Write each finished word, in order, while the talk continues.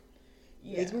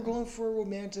Yeah. We're going for a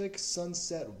romantic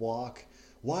sunset walk.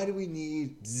 Why do we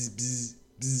need bzz, bzz,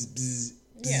 bzz, bzz,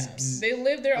 Yeah, bzz? they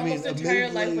live their almost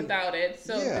entire life without it.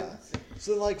 So yeah.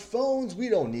 So like phones, we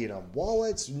don't need them.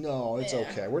 Wallets, no, it's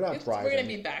okay. We're not driving. We're gonna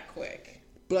be back quick.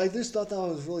 But I just thought that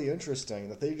was really interesting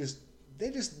that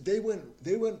they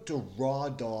went to raw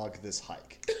dog this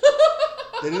hike.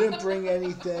 They didn't bring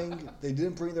anything. They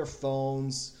didn't bring their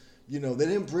phones. They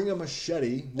didn't bring a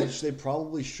machete, which they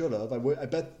probably should have. I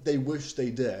bet they wish they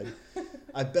did.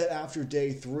 I bet after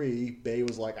day 3, Bay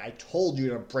was like, I told you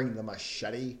to bring the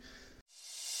machete.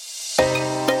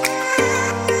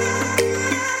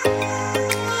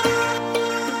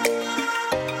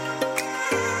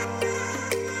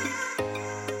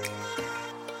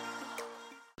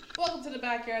 Welcome to the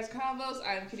Backyards Combos.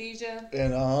 I'm Kadejah.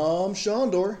 And I'm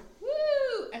Shandor.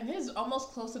 Woo! And this is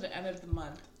almost close to the end of the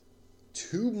month.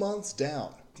 2 months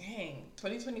down. Dang.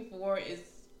 2024 is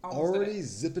already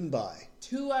zipping by.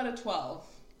 2 out of 12.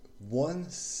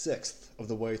 1/6 of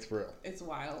the way through. It's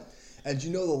wild. And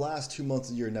the last 2 months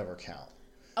of the year never count.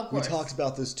 Of course. We talked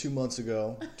about this 2 months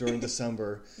ago during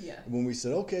December. Yeah. When we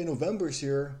said, okay, November's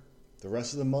here. The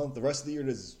rest of the month, the rest of the year,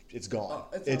 it's gone.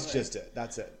 Oh, it's just it.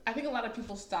 That's it. I think a lot of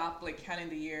people stop counting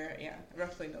the year. Yeah,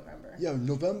 roughly November. Yeah,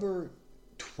 November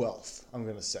 12th, I'm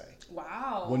going to say.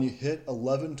 Wow. When you hit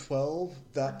 11/12,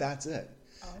 that's it.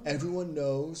 Oh. Everyone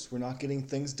knows we're not getting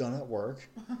things done at work.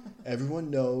 Everyone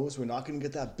knows we're not going to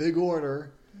get that big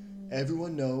order.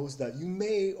 Everyone knows that you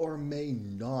may or may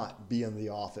not be in the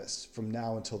office from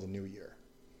now until the new year.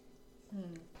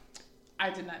 I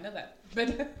did not know that.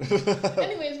 But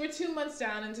anyways, we're 2 months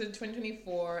down into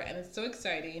 2024, and it's so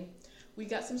exciting. We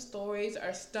got some stories.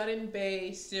 Our Stud and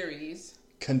Bay series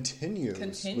continues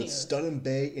with Stud and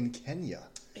Bay in Kenya.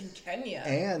 In Kenya.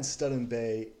 And Stud and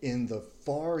Bay in the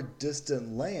far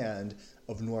distant land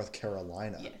of North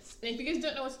Carolina. Yes. And if you guys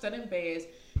don't know what Stud and Bay is,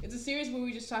 it's a series where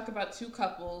we just talk about two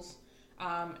couples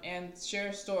and share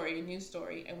a story, a news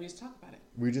story, and we just talk about it.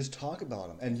 We just talk about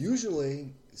them. And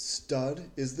usually, Stud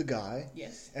is the guy.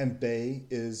 Yes. And Bay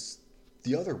is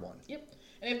the other one. Yep.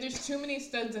 And if there's too many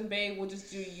Studs and Bay, we'll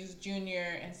just use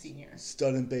Junior and Senior.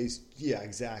 Stud and Bay, yeah,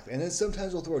 exactly. And then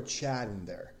sometimes we'll throw a Chad in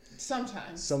there.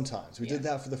 Sometimes. We did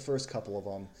that for the first couple of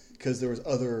them because there was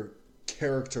other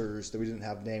characters that we didn't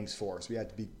have names for, so we had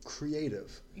to be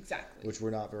creative. Exactly. Which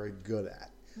we're not very good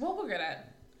at. What we're good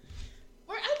at?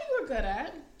 I think we're good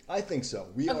at. I think so.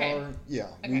 We are, yeah.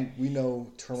 Okay. We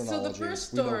know terminology. So the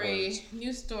first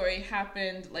news story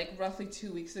happened roughly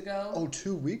 2 weeks ago. Oh,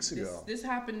 2 weeks ago. This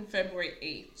happened February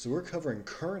 8th. So we're covering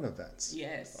current events.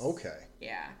 Yes. Okay.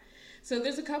 Yeah. So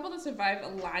there's a couple that survived a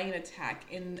lion attack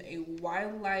in a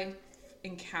wildlife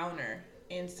encounter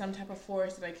in some type of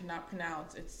forest that I cannot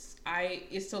pronounce. It's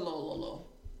Isololo.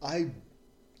 I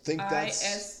think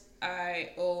that's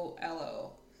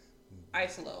Isololo.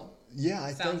 Isolo. Yeah,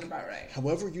 I Sounds think. About right.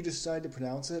 However you decide to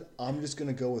pronounce it, I'm just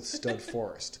gonna go with Stud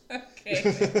Forest. Okay.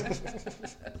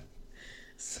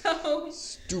 So.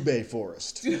 Stube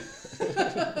Forest.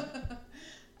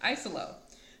 Isolo.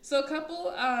 So a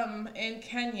couple in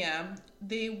Kenya,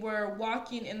 they were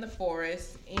walking in the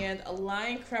forest, and a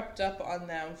lion crept up on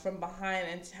them from behind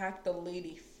and attacked the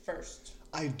lady first.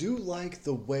 I do like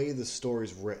the way the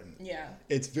story's written. Yeah.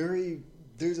 It's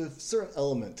there's a certain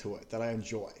element to it that I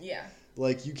enjoy. Yeah.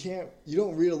 Like, you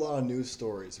don't read a lot of news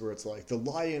stories where it's like, the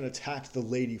lion attacked the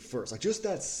lady first. Like, just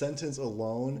that sentence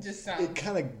alone, it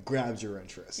kind of grabs your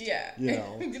interest. Yeah. You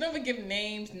know? You don't even give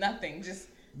names, nothing. Just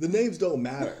the names don't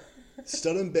matter.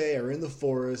 Stud and Bay are in the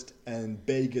forest, and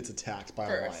Bay gets attacked by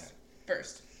a lion.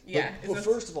 First. Yeah. But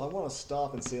first of all, I want to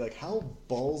stop and say, how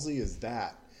ballsy is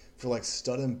that for,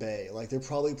 Stud and Bay? They're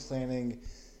probably planning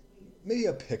maybe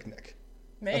a picnic.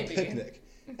 Maybe. A picnic.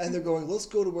 And they're going, let's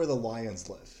go to where the lions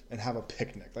live and have a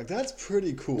picnic. That's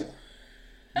pretty cool.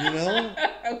 You know?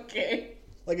 Okay.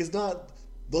 It's not,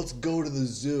 let's go to the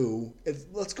zoo. It's,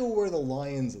 let's go where the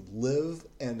lions live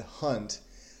and hunt.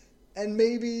 And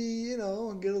maybe, get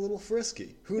a little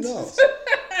frisky. Who knows?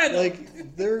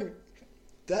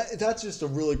 That's just a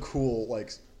really cool,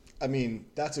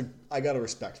 I gotta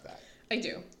respect that. I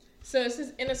do. So it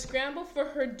says, in a scramble for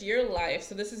her dear life,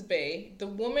 so this is Bay, the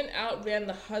woman outran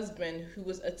the husband who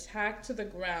was attacked to the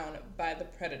ground by the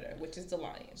predator, which is the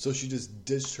lion. So she just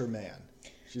ditched her man.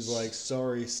 She's like,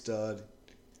 sorry, Stud.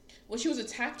 Well, she was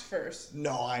attacked first.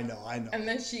 No, I know. And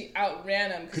then she outran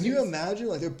him. Can you imagine?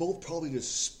 They're both probably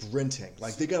just sprinting.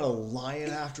 They got a lion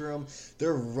after them.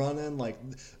 They're running like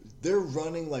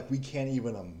we can't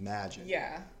even imagine.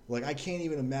 Yeah. I can't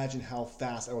even imagine how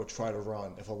fast I would try to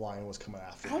run if a lion was coming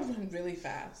after me. I would run really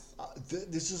fast.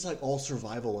 This is all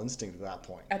survival instinct at that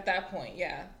point. At that point,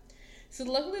 yeah. So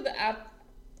luckily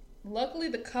Luckily,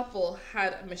 the couple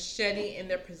had a machete in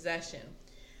their possession,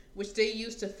 which they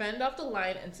used to fend off the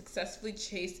lion and successfully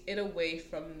chase it away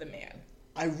from the man.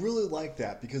 I really like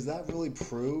that because that really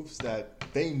proves that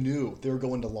they knew they were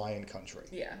going to lion country.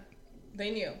 Yeah,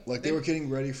 they knew. Like they were getting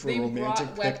ready for a romantic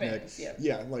picnic. Weapons, yeah.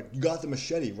 Yeah, like you got the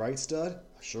machete, right, stud?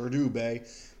 I sure do, bae.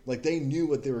 Like they knew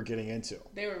what they were getting into.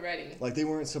 They were ready. Like they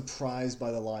weren't surprised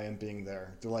by the lion being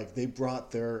there. They're like they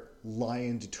brought their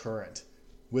lion deterrent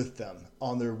with them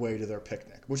on their way to their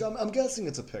picnic, which I'm guessing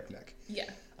it's a picnic. Yeah.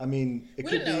 I mean, we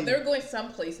didn't know. They were going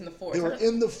someplace in the forest. They were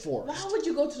in the forest. Why would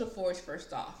you go to the forest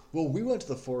first off? Well, we went to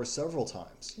the forest several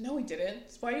times. No, we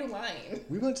didn't. Why are you lying?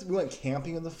 We went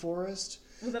camping in the forest.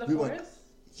 Was that a forest?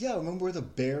 Yeah, remember where the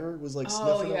bear was like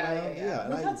sniffing around? Yeah.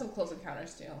 We've had some close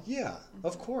encounters too. Yeah,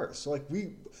 of course. So, like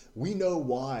we know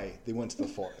why they went to the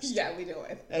forest. Yeah, we do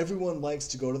it. Everyone likes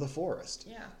to go to the forest.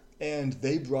 Yeah. And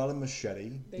they brought a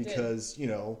machete because,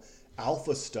 did.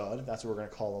 Alpha Stud, that's what we're going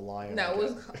to call a lion. No, it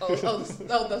was,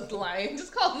 the lion.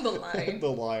 Just call him the lion. The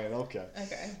lion, okay.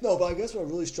 Okay. No, but I guess what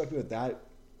really struck me with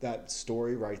that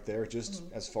story right there, just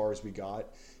as far as we got,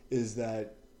 is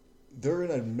that they're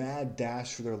in a mad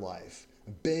dash for their life.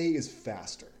 Bae is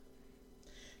faster.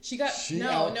 She got she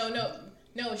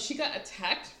got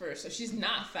attacked first, so she's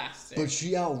not faster. But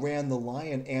she outran the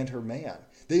lion and her man.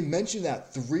 They mentioned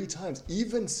that 3 times.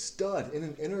 Even Stud in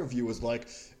an interview was like,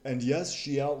 and yes,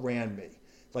 she outran me.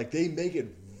 Like they make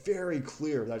it very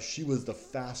clear that she was the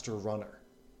faster runner.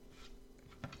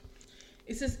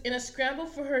 It says, in a scramble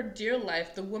for her dear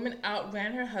life, the woman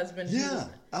outran her husband. Yeah,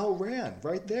 outran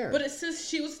right there. But it says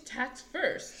she was attacked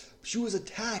first. She was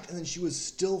attacked and then she was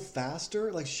still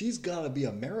faster. Like she's got to be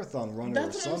a marathon runner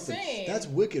That's or something. What I'm saying. That's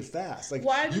wicked fast. Like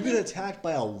you get attacked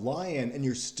by a lion and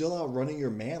you're still outrunning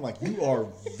your man. Like you are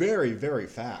very, very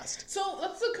fast. So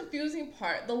that's the confusing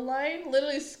part. The lion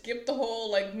literally skipped the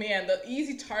whole the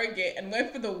easy target and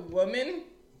went for the woman.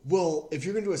 Well, if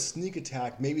you're going to do a sneak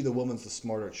attack, maybe the woman's the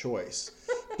smarter choice.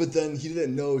 But then he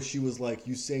didn't know she was like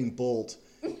Usain Bolt,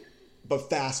 but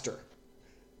faster.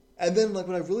 And then what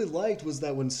I really liked was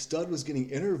that when Stud was getting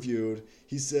interviewed,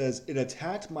 he says, it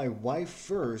attacked my wife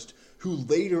first, who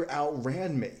later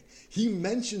outran me. He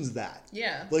mentions that.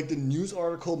 Yeah. Like the news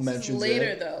article mentions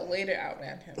later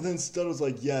outran him. And then Stud was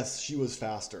like, yes, she was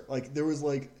faster. Like there was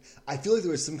I feel like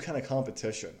there was some kind of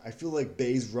competition. I feel like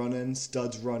Bae's running,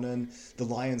 Stud's running, the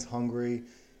lion's hungry,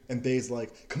 and Bae's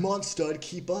like, come on, Stud,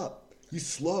 keep up. You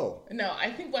slow. No,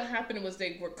 I think what happened was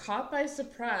they were caught by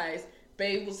surprise.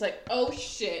 Bae was like, oh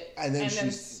shit. And then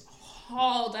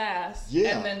hauled ass.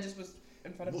 Yeah. And then just was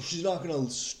in front of Well, she's not going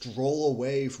to stroll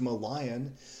away from a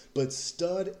lion. But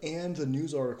Stud and the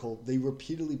news article, they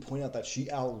repeatedly point out that she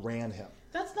outran him.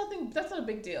 That's not a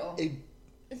big deal.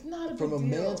 It's not a big deal. From a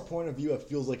man's point of view, it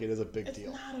feels like it is a big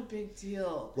deal. It's not a big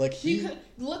deal. Like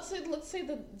let's say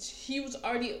that she was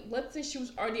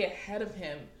already ahead of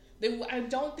him. I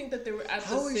don't think that they were at the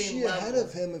same level. How is she ahead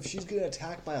of him if she's getting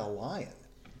attacked by a lion?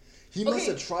 He must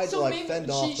have tried to fend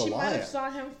off the lion. She might have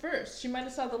saw him first. She might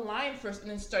have saw the lion first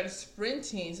and then started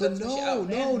sprinting. So but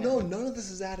no, none of this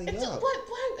is adding up. What?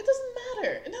 It doesn't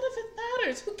matter. None of it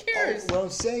matters. Who cares? What I'm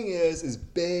saying is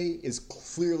Bae is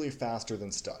clearly faster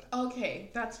than Stud. Okay,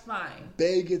 that's fine.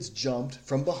 Bae gets jumped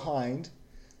from behind,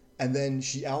 and then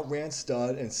she outran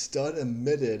Stud, and Stud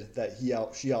admitted that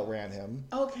she outran him.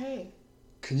 Okay.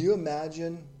 Can you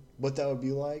imagine what that would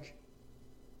be like?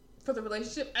 For the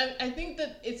relationship, I think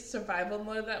that it's survival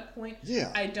mode at that point.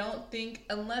 Yeah. I don't think,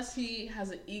 unless he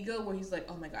has an ego where he's like,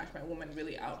 oh my gosh, my woman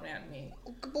really outran me.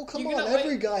 Well, come on,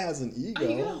 every guy has an ego. Are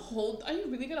you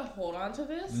really gonna hold on to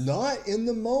this? Not in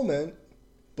the moment,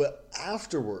 but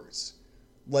afterwards.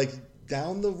 Like,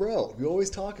 down the road. We always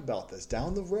talk about this.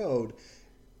 Down the road,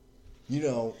 he's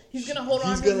gonna hold on.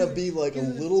 He's gonna be a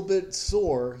little bit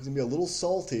sore. He's gonna be a little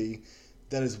salty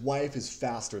that his wife is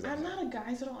faster than him. I'm not a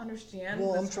guy, so I don't understand.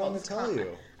 Well, I'm trying to tell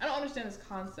you. I don't understand this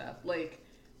concept.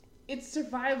 It's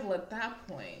survival at that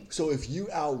point. So if you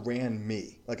outran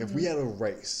me, if we had a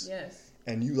race, yes,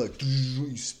 and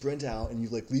you sprint out and you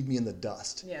leave me in the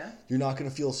dust, yeah, you're not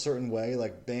gonna feel a certain way.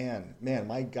 Man,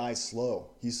 my guy's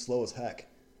slow. He's slow as heck.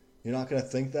 You're not gonna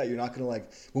think that. You're not gonna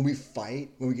when we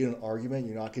fight, when we get in an argument,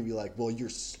 you're not gonna be like, well, you're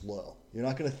slow. You're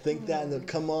not going to think that and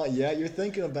come on, yeah, you're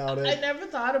thinking about it. I never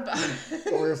thought about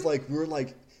it. Or if we were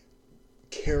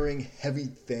carrying heavy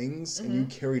things and you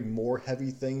carried more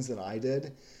heavy things than I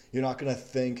did, you're not going to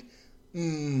think,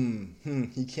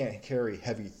 he can't carry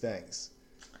heavy things.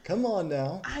 Come on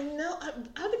now. I know. I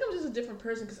think I'm just a different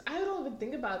person because I don't even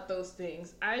think about those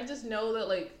things. I just know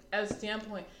that as a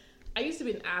standpoint, I used to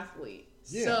be an athlete.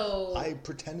 Yeah, so I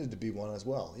pretended to be one as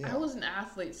well. Yeah. I was an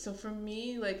athlete. So for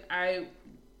me,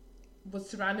 was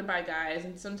surrounded by guys,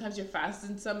 and sometimes you're faster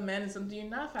than some men, and sometimes you're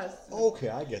not faster. Okay,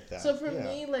 I get that. So for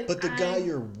me, like, but the guy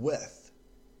you're with,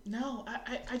 no,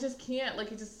 I just can't.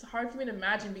 Like, it's just hard for me to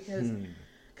imagine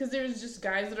because there's just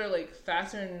guys that are like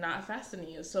faster and not faster than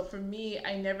you. So for me,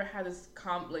 I never had this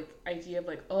idea of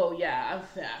like, oh yeah,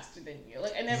 I'm faster than you.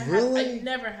 Like I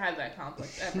never had that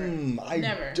complex ever.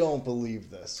 I don't believe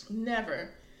this.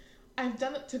 Never. I've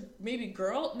done it to maybe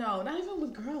no, not even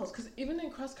with girls, because even in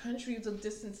cross country it's a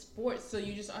distance sport, so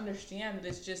you just understand that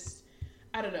it's just,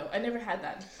 I don't know. I never had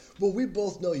that. Well, we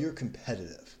both know you're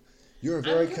competitive. You're a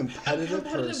very competitive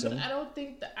person. But I don't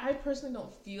think that, I personally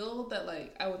don't feel that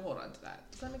like I would hold on to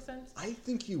that. Does that make sense? I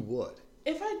think you would.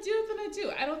 If I do, then I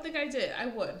do. I don't think I did. I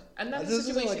would. I'm not in a situation. This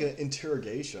isn't like an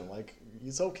interrogation. Like,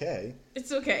 it's okay.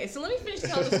 It's okay. So let me finish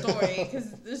telling the story,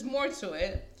 because there's more to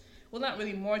it. Well, not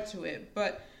really more to it,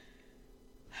 but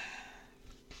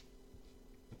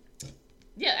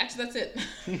yeah, actually that's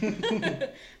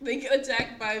it. They get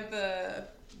attacked by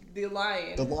the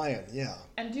lion. The lion, yeah.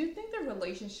 And do you think their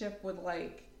relationship would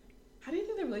like, how do you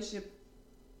think their relationship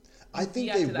I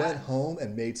think they went home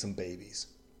and made some babies.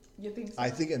 You think so? I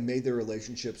think it made their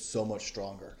relationship so much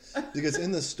stronger. Because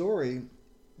in the story,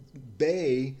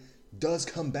 Bae does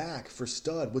come back for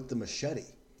Stud with the machete.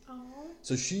 Aww.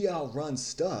 So she outruns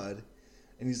Stud,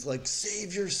 and he's like,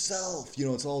 save yourself. You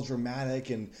know, it's all dramatic,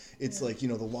 and it's like, you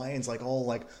know, the lion's like all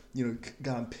like, you know,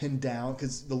 got him pinned down,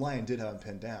 because the lion did have him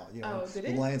pinned down. You know? Oh, did the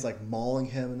it? lion's like mauling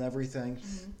him and everything.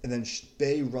 Mm-hmm. And then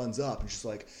Bae runs up, and she's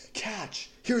like,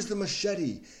 catch, here's the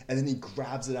machete. And then he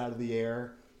grabs it out of the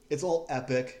air. It's all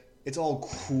epic. It's all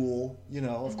cool, you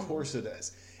know, of course it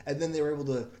is. And then they were able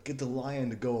to get the lion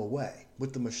to go away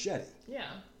with the machete. Yeah.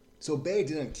 So Bae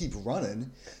didn't keep running.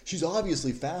 She's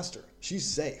obviously faster. She's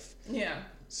safe. Yeah.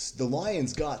 The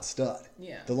lion's got Stud.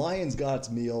 Yeah. The lion's got its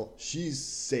meal. She's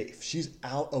safe. She's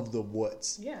out of the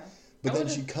woods. Yeah. But then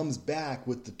she comes back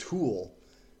with the tool.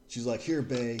 She's like, here,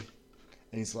 Bae. And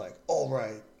he's like, all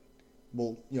right.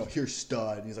 Well, you know, here's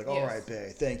Stud. And he's like, all right,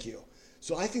 Bae, thank you.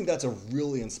 So I think that's a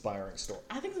really inspiring story.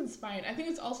 I think it's inspiring. I think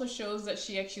it also shows that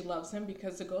she actually loves him,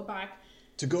 because to go back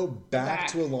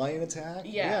to a lion attack?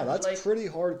 Yeah, that's like, pretty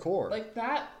hardcore. Like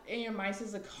that in your mind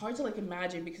is like hard to like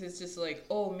imagine, because it's just like,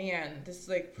 oh man, this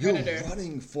like predator. You're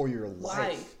running for your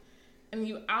life. And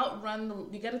you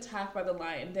you get attacked by the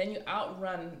lion, then you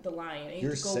outrun the lion, and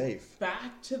you're you go safe.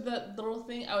 Back to the little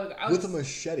thing. With a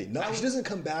machete. No, she doesn't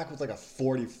come back with like a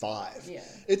 45. Yeah.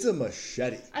 It's a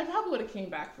machete. I probably would have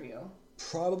came back for you.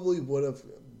 Probably would have.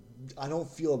 I don't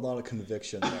feel a lot of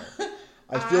conviction there.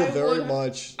 I feel very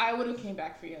much. I would have came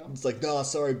back for you. It's like, no,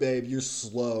 sorry, babe, you're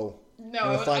slow. No,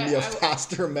 I'm gonna find me a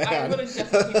faster man. I would have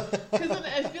definitely. Because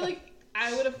I feel like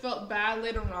I would have felt bad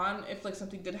later on if like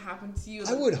something did happen to you.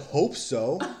 Like, I would hope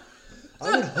so.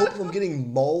 I would hope if I'm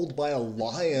getting mauled by a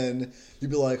lion,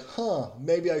 you'd be like, huh,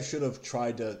 maybe I should have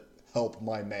tried to help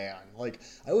my man. Like,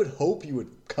 I would hope you would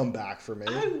come back for me.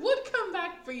 I would come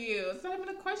back for you. It's not even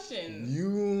a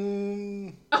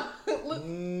question.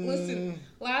 Listen,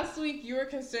 last week you were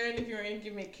concerned if you were going to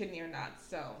give me a kidney or not,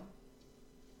 so.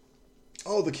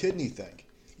 Oh, the kidney thing.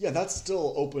 Yeah, that's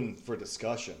still open for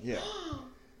discussion. Yeah.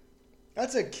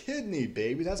 That's a kidney,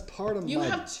 baby. That's part of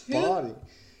my body.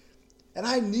 And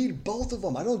I need both of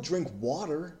them. I don't drink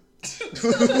water.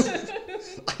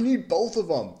 I need both of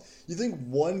them. You think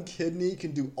one kidney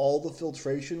can do all the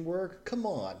filtration work? Come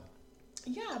on.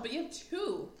 Yeah, but you have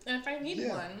two. And if I need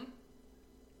one...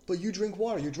 But you drink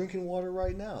water. You're drinking water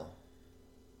right now.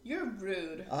 You're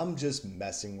rude. I'm just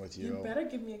messing with you. You better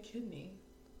give me a kidney.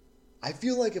 I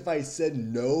feel like if I said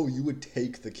no, you would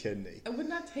take the kidney. I would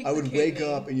not take the kidney. I would wake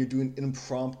up and you're doing an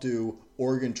impromptu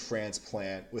organ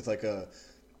transplant with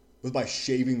with my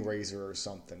shaving razor or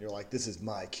something. You're like, this is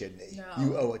my kidney. No.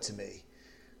 You owe it to me.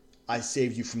 I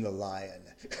saved you from the lion.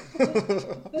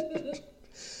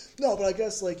 No, but I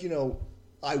guess, like, you know,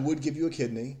 I would give you a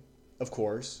kidney, of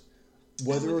course.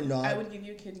 Whether or not... I would give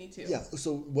you a kidney, too. Yeah,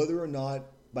 so whether or not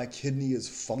my kidney is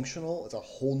functional, it's a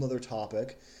whole nother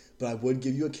topic. But I would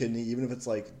give you a kidney, even if it's,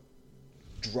 like,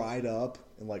 dried up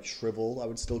and, like, shriveled. I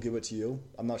would still give it to you.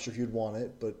 I'm not sure if you'd want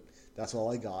it, but that's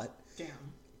all I got. Damn.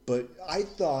 But I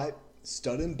thought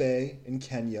Stud and Bae in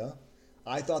Kenya,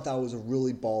 I thought that was a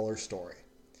really baller story.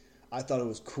 I thought it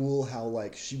was cool how,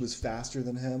 like, she was faster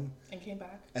than him. And came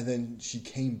back. And then she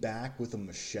came back with a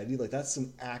machete. Like, that's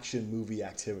some action movie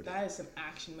activity. That is some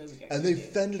action movie activity. And they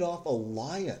fended off a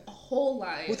lion. A whole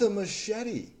lion. With a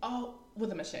machete. Oh,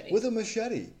 with a machete. With a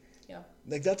machete. Yeah.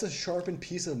 Like, that's a sharpened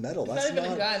piece of metal. It's not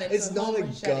even a gun. It's not a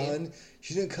gun.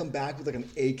 She didn't come back with, like, an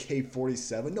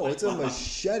AK-47. No, it's a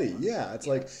machete. Yeah. It's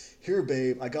like, here,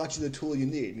 babe, I got you the tool you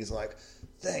need. And he's like,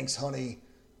 thanks, honey.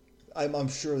 I'm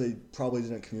sure they probably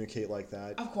didn't communicate like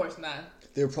that. Of course not.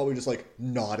 They were probably just like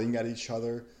nodding at each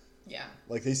other. Yeah.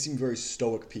 Like they seem very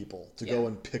stoic people to go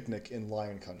and picnic in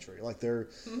lion country. Like they're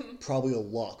probably a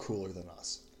lot cooler than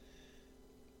us.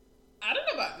 I don't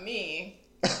know about me.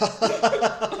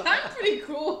 I'm pretty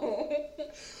cool.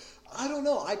 I don't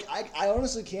know. I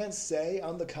honestly can't say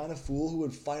I'm the kind of fool who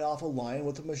would fight off a lion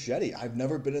with a machete. I've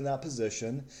never been in that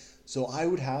position. So I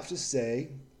would have to say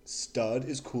Stud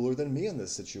is cooler than me in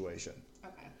this situation.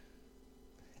 Okay.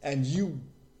 And you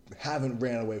haven't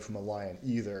ran away from a lion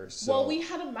either. So well, we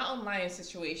had a mountain lion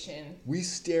situation. We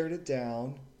stared it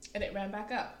down. And it ran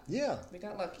back up. Yeah. We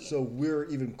got lucky. So we're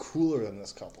even cooler than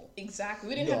this couple. Exactly.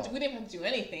 We didn't have to do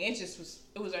anything. It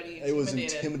was already intimidated. It was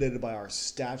intimidated by our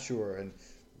stature and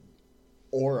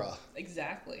aura.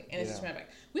 Exactly. And it just ran back.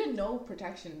 We had no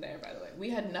protection there, by the way. We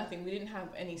had nothing. We didn't have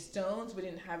any stones. We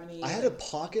didn't have any... I had a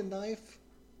pocket knife.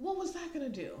 What was that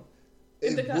going to do?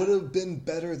 It would have been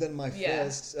better than my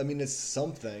fist. I mean, it's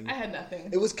something. I had nothing.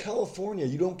 It was California.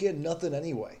 You don't get nothing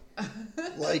anyway.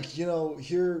 Like, you know,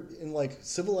 here in, like,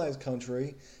 civilized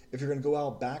country, if you're going to go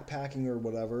out backpacking or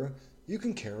whatever, you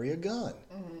can carry a gun.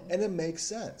 Mm-hmm. And it makes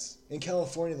sense. In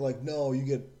California, they're like, no, you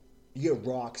get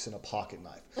rocks and a pocket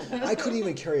knife. I couldn't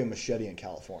even carry a machete in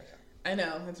California. I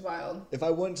know. It's wild. If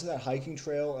I went to that hiking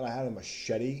trail and I had a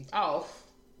machete,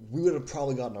 we would have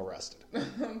probably gotten arrested.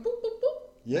 Boop, boop, boop.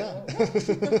 Yeah.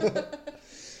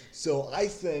 So I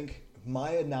think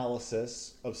my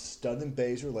analysis of Stud and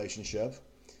Bay's relationship,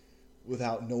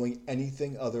 without knowing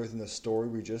anything other than the story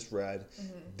we just read,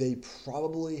 they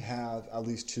probably have at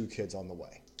least 2 kids on the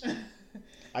way.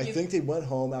 I think they went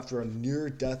home after a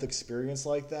near-death experience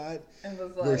like that,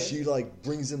 where she like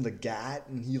brings him the gat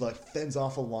and he like fends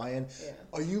off a lion. Yeah.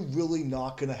 Are you really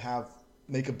not gonna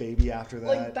make a baby after that?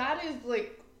 Like that is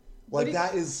like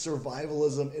that is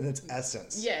survivalism in its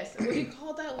essence. Yes. What do you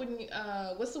call that when you,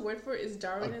 what's the word for it? Is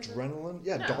Darwinism? Adrenaline?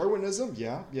 Yeah, no. Darwinism?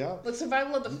 Yeah. Like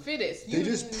survival of the fittest. They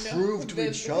just prove to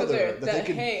each other that they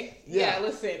can... Hey,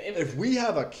 listen. If we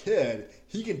have a kid,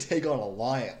 he can take on a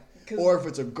lion. Or if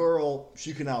it's a girl,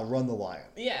 she can outrun the lion.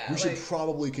 Yeah. We should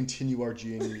probably continue our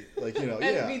gene, like, you know,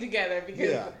 and be together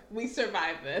because we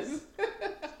survived this.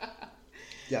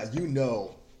 Yeah, you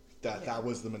know. That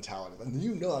was the mentality. And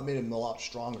you know that made them a lot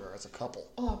stronger as a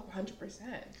couple. Oh, 100%.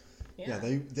 Yeah,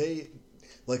 they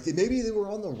maybe they were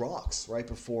on the rocks right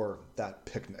before that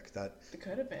picnic. It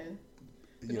could have been.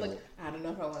 Like, I don't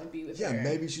know if I want to be with her. Yeah,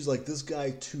 maybe she's like, this guy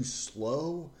too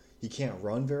slow. He can't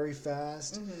run very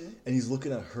fast. Mm-hmm. And he's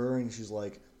looking at her and she's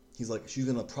like, she's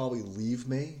going to probably leave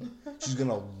me. She's going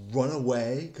to run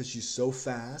away because she's so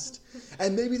fast.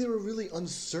 And maybe they were really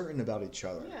uncertain about each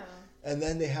other. Yeah. And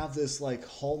then they have this like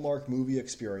Hallmark movie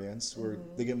experience where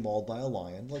they get mauled by a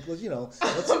lion. Like, you know,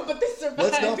 but they survive.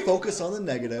 Let's not focus on the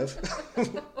negative.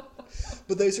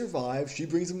 But they survive. She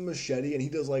brings him a machete, and he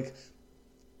does like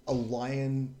a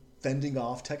lion fending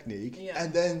off technique. Yeah.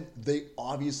 And then they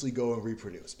obviously go and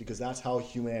reproduce because that's how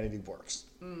humanity works.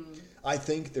 I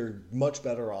think they're much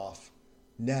better off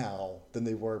now than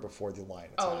they were before the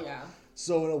lion attack. Oh yeah.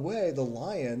 So in a way, the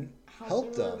lion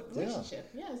helped them.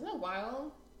 Relationship. Yeah, isn't that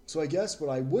wild? So I guess what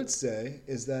I would say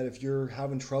is that if you're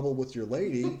having trouble with your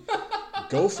lady,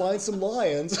 go find some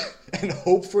lions and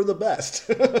hope for the best.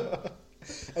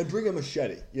 And bring a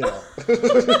machete, you know.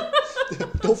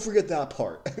 Don't forget that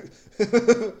part.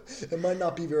 It might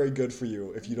not be very good for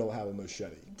you if you don't have a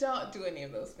machete. Don't do any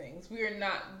of those things. We are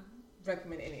not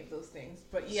recommend any of those things.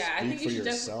 But yeah, I think we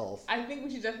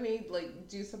should definitely like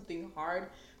do something hard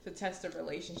to test a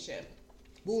relationship.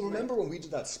 Well, remember when we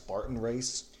did that Spartan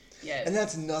race? Yes. And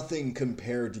that's nothing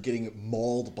compared to getting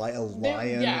mauled by a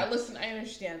lion. Yeah, listen, I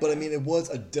understand. But I mean, it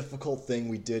was a difficult thing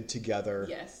we did together.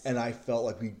 Yes. And I felt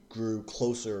like we grew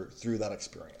closer through that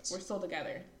experience. We're still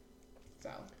together. So.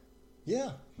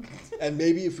 Yeah. And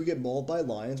maybe if we get mauled by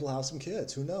lions, we'll have some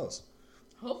kids. Who knows?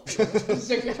 Hopefully.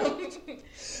 Okay.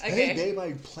 Hey, babe,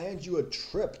 I planned you a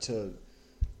trip to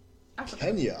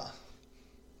Kenya.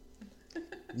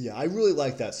 Yeah, I really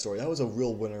like that story. That was a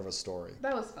real winner of a story.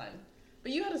 That was fun.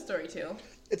 But you had a story too.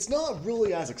 It's not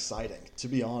really as exciting, to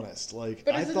be honest. Like,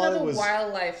 but it's another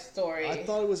wildlife story. I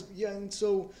thought it was,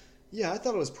 I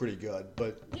thought it was pretty good.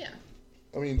 But yeah,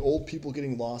 I mean, old people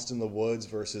getting lost in the woods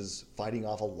versus fighting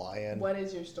off a lion. What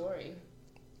is your story?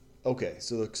 Okay,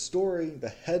 so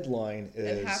the headline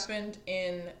is... It happened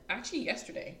actually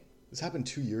yesterday. This happened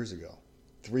 2 years ago.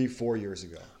 4 years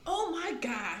ago. Oh my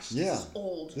gosh. Yeah. This is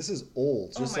old. This is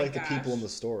old, just like the people in the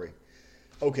story.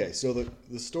 Okay, so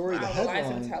the story, the headline...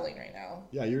 Lies I'm telling right now.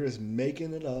 Yeah, you're just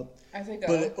making it up. I think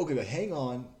but hang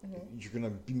on. Mm-hmm. You're going to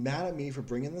be mad at me for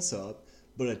bringing this up,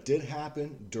 but it did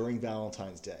happen during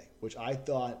Valentine's Day, which I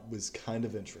thought was kind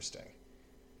of interesting.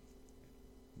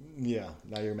 Yeah,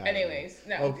 now you're mad. Anyways,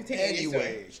 no. Okay,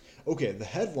 anyways. Okay, the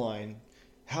headline: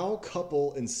 How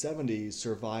couple in 70s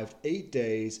survived 8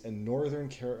 days in Northern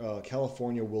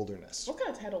California wilderness. What kind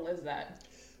of title is that?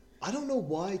 I don't know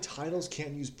why titles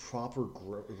can't use proper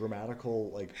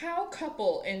grammatical, like... How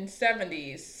couple in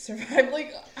 70s survived,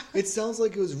 like... It sounds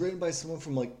like it was written by someone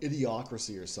from, like,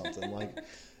 Idiocracy or something. Like,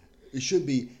 it should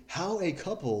be, how a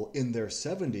couple in their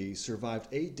 70s survived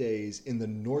 8 days in the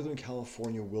Northern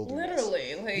California wilderness.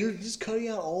 Literally, like... You're just cutting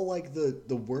out all, like,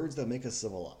 the words that make us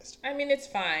civilized. I mean, it's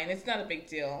fine. It's not a big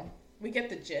deal. We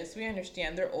get the gist. We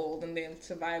understand. They're old and they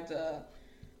survived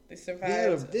They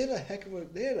survived. They had a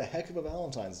heck of a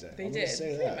Valentine's Day. They did. Can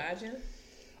you imagine?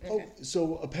 Okay. Oh,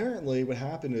 so apparently what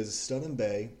happened is Stud and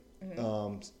Bay.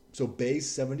 Mm-hmm. So Bay's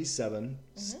 77,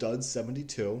 mm-hmm. Stud's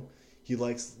 72. He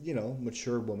likes,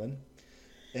 mature women.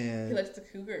 And he likes the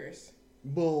cougars.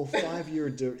 Well, 5-year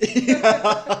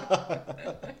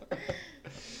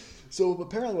So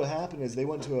apparently what happened is they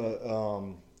went to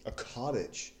a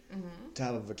cottage mm-hmm. to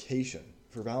have a vacation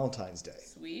for Valentine's Day.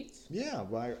 Sweet. Yeah,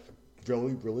 right.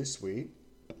 Really, really sweet.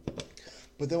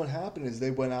 But then what happened is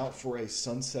they went out for a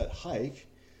sunset hike,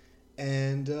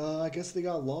 and I guess they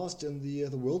got lost in the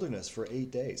wilderness for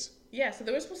 8 days. Yeah, so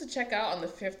they were supposed to check out on the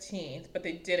 15th, but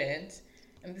they didn't,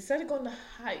 and they decided to go on the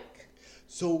hike.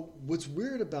 So what's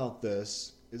weird about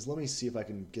this is, let me see if I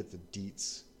can get the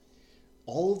deets.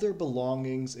 All of their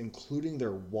belongings, including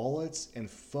their wallets and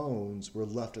phones, were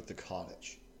left at the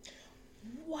cottage.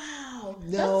 Wow.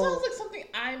 Now, that sounds like something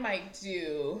I might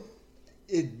do.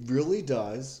 It really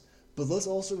does. But let's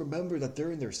also remember that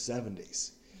they're in their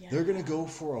 70s. Yeah. They're going to go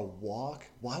for a walk.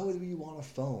 Why would we want a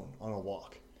phone on a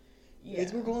walk? Yeah.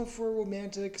 If we're going for a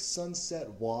romantic sunset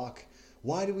walk,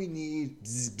 why do we need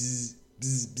bzz, bzz,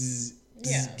 bzz, bzz,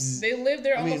 yeah. Bzz? They lived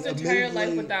their almost entire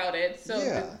life without it. So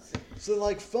yeah. So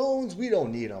like phones, we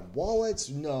don't need them.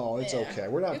 Wallets, no, it's okay.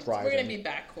 We're not driving. We're going to be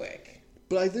back quick.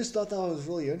 But I just thought that was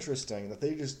really interesting that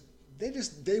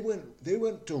they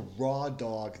went to raw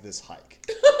dog this hike.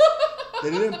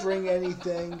 They didn't bring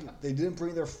anything. They didn't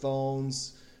bring their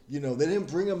phones. They didn't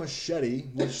bring a machete,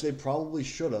 which they probably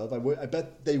should have. I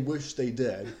bet they wish they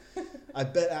did. I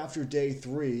bet after day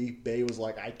 3, Bay was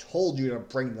like, I told you to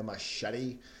bring the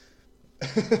machete. I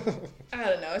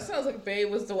don't know. It sounds like Bay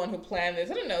was the one who planned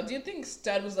this. I don't know. Do you think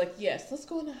Stud was like, yes, let's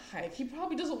go on a hike? He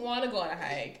probably doesn't want to go on a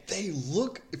hike.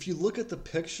 If you look at the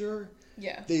picture,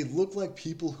 yeah, they look like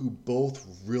people who both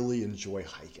really enjoy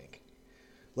hiking.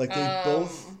 Like they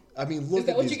both, look at these guys. Is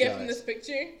that what you get from this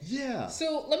picture? Yeah.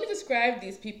 So let me describe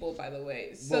these people, by the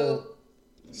way. So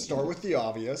start with the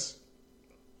obvious.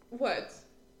 What?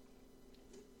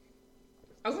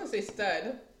 I was going to say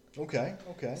Stud. Okay.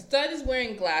 Stud is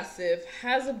wearing glasses,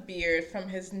 has a beard from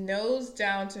his nose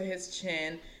down to his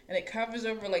chin, and it covers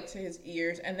over to his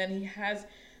ears, and then he has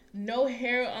no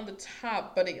hair on the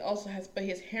top, but he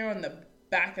has hair on the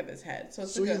back of his head.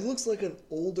 So he looks like an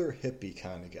older hippie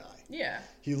kind of guy. Yeah.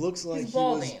 He looks like he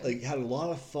was had a lot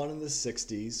of fun in the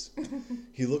 60s.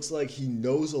 He looks like he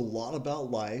knows a lot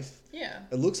about life. Yeah.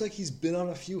 It looks like he's been on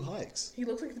a few hikes. He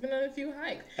looks like he's been on a few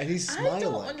hikes. And he's smiling. I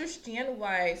don't understand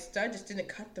why Stud just didn't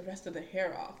cut the rest of the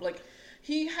hair off.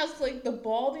 He has the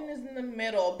balding is in the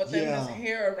middle, but then his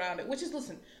hair around it. Which is,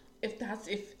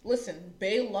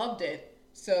 Bay loved it.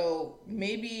 So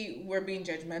maybe we're being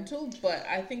judgmental, but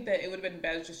I think that it would have been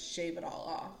better to just shave it all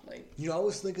off. I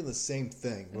was thinking the same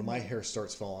thing when my hair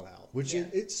starts falling out, which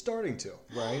it's starting to,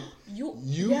 right? You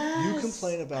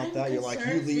complain about that. You're like,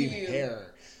 you leave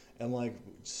hair. I'm like,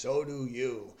 so do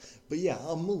you. But yeah,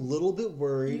 I'm a little bit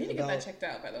worried. You need to get that checked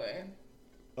out, by the way.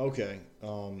 Okay.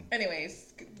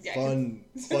 Anyways. Yeah, fun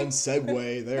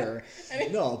segue there.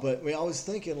 No, but I was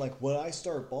thinking, when I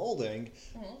start balding,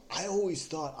 mm-hmm. I always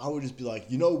thought I would just be like,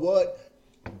 you know what?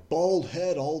 Bald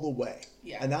head all the way.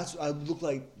 Yeah. And I look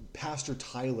like Pastor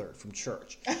Tyler from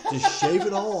church. Just shave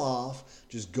it all off.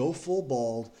 Just go full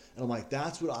bald. And I'm like,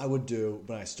 that's what I would do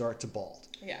when I start to bald.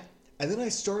 Yeah. And then I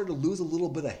started to lose a little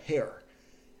bit of hair.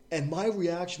 And my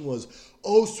reaction was,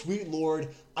 oh, sweet Lord,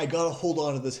 I got to hold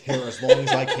on to this hair as long as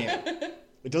I can.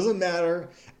 It doesn't matter.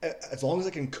 As long as I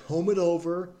can comb it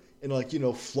over and,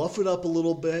 fluff it up a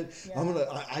little bit.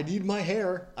 Yeah. I need my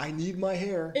hair. I need my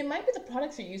hair. It might be the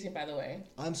products you're using, by the way.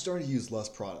 I'm starting to use less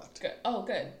product. Good. Oh,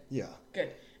 good. Yeah.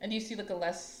 Good. And do you see a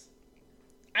less...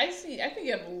 I think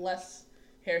you have less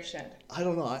hair shed. I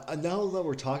don't know. Now that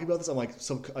we're talking about this, I'm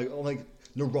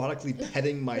neurotically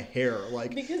petting my hair,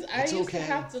 because I used to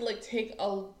have to take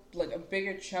a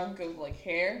bigger chunk of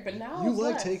hair, but now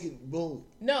you taking. Well,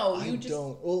 no, I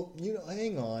don't. Well,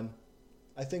 hang on,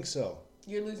 I think so.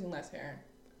 You're losing less hair.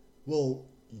 Well,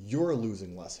 you're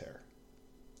losing less hair.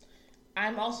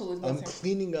 I'm also losing less hair. I'm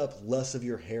cleaning up less of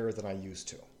your hair than I used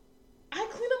to. I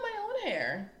clean up my own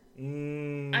hair.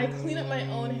 I clean up my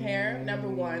own hair, number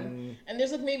one. And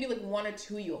there's like maybe like one or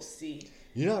two you'll see.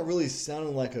 You're not really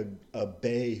sounding like a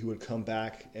bae who would come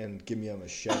back and give me a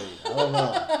machete. I don't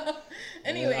know.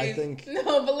 Anyways, I think...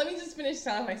 No, but let me just finish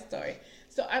telling my story.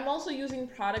 So I'm also using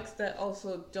products that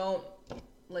also don't,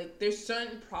 like, there's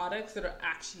certain products that are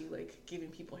actually, like, giving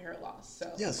people hair loss.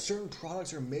 So yeah, certain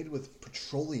products are made with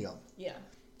petroleum. Yeah.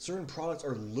 Certain products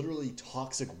are literally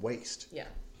toxic waste. Yeah.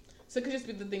 So it could just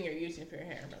be the thing you're using for your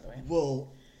hair, by the way.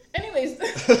 Well... Anyways,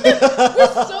 we're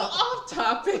so off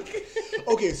topic.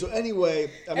 Okay, so anyway...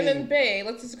 And then Bae,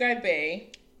 let's describe Bae.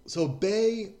 So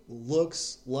Bae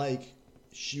looks like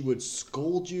she would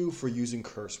scold you for using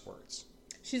curse words.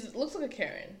 She looks like a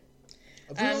Karen.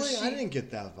 Really? I didn't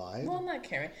get that vibe. Well, not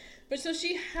Karen. But so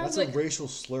she has That's a racial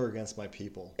slur against my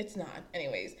people. It's not.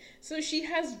 Anyways. So she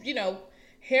has,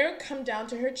 hair come down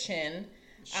to her chin.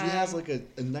 She has like a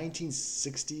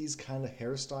 1960s kind of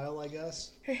hairstyle, I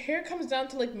guess. Her hair comes down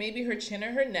to like maybe her chin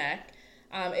or her neck.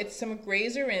 It's some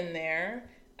grays are in there.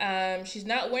 She's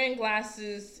not wearing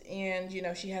glasses, and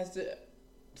she has the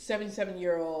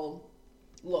 77-year-old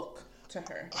look to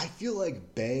her. I feel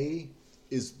like Bae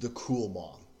is the cool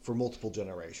mom for multiple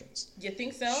generations. You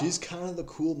think so? She's kind of the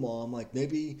cool mom. Like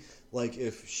maybe like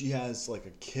if she has like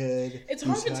a kid. It's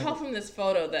hard to tell from this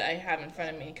photo that I have in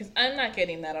front of me because I'm not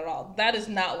getting that at all. That is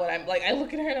not what I'm like. I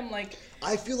look at her and I'm like.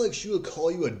 I feel like she would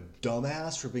call you a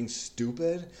dumbass for being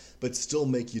stupid, but still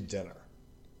make you dinner.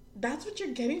 That's what you're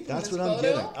getting from this photo? That's what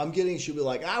I'm getting. I'm getting she'll be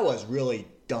like, I was really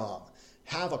dumb.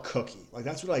 Have a cookie. Like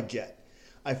that's what I get.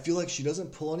 I feel like she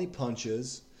doesn't pull any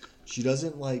punches. She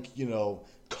doesn't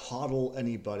coddle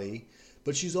anybody,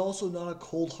 but she's also not a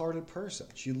cold-hearted person.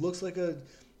 She looks like a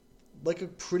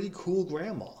pretty cool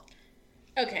grandma.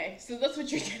 Okay, so that's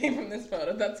what you're getting from this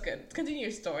photo. That's good. Continue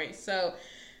your story. So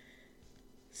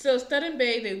Stud and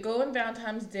Bae, they go on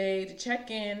Valentine's Day to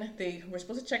check in. They were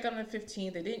supposed to check out on the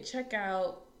 15th. They didn't check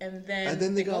out, and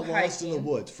then they got lost in the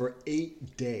woods for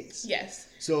 8 days. Yes.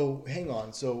 So hang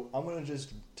on. So I'm gonna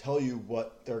just tell you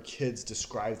what their kids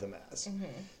describe them as. Mm-hmm.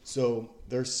 So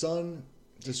their son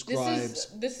describes.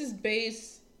 This is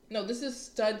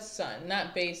Stud's son,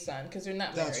 not Bae's son, because they're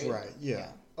not married. That's right.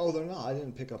 Yeah. Oh, they're not. I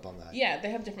didn't pick up on that. Yeah,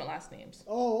 they have different last names.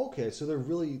 Oh, okay. So they're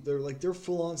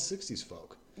full on 60s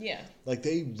folk. Yeah. Like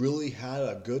they really had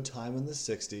a good time in the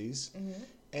 60s. Mm-hmm.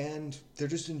 And they're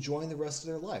just enjoying the rest of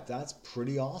their life. That's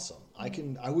pretty awesome.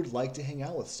 Mm-hmm. I would like to hang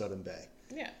out with Stud and Bae.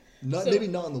 Yeah. Maybe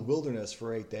not in the wilderness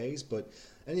for 8 days, but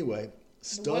anyway,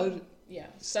 Stud's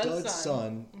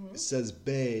son mm-hmm. says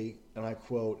Bae, and I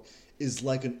quote, is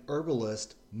like an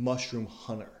herbalist mushroom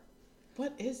hunter.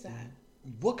 What is that?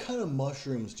 What kind of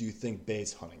mushrooms do you think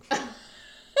Bae's hunting for?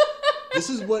 This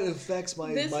is what affects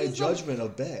my judgment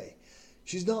of Bae.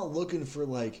 She's not looking for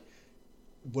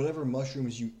whatever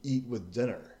mushrooms you eat with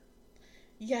dinner.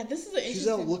 Yeah, this is an interesting... She's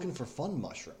out looking for fun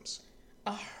mushrooms.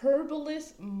 A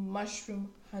herbalist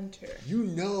mushroom hunter.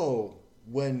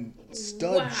 When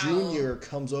Stud Jr.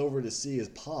 comes over to see his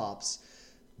pops,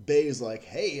 Bae's like,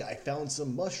 hey, I found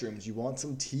some mushrooms. You want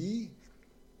some tea?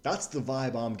 That's the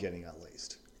vibe I'm getting, at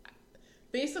least.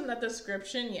 Based on that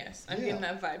description, yes. I'm getting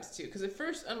that vibes, too. Because at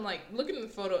first, I'm like, looking at the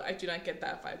photo, I do not get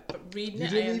that vibe. But reading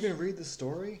it, You didn't even read the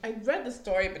story? I read the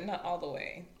story, but not all the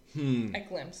way. I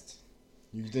glimpsed.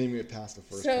 You didn't even get past the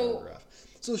first paragraph.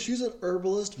 So she's an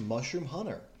herbalist mushroom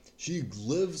hunter. She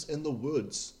lives in the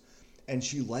woods, and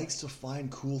she likes to find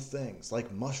cool things,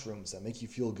 like mushrooms that make you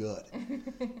feel good.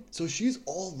 So she's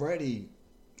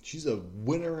a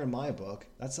winner in my book.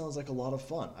 That sounds like a lot of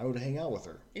fun. I would hang out with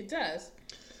her. It does.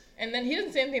 And then he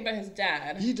doesn't say anything about his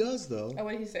dad. He does, though. Oh,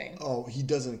 what did he say? Oh, he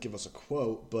doesn't give us a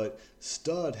quote, but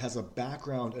Stud has a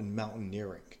background in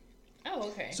mountaineering. Oh,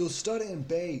 okay. So Stud and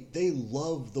Bae, they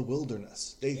love the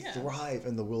wilderness. They thrive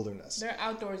in the wilderness. They're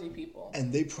outdoorsy people.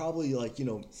 And they probably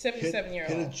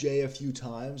 77-year-old. hit a J a few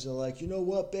times. They're like, you know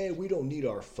what, Bae, we don't need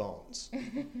our phones.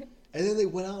 And then they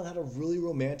went out and had a really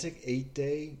romantic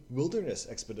 8-day wilderness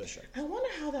expedition. I wonder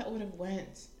how that would have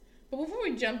went. But before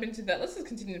we jump into that, let's just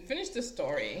continue to finish the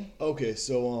story. Okay,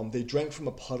 so they drank from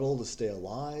a puddle to stay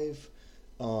alive.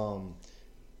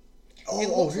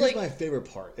 Here's my favorite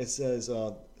part. It says,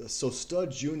 so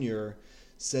Stud Jr.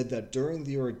 said that during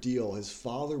the ordeal, his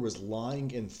father was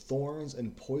lying in thorns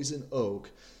and poison oak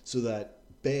so that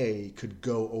Bae could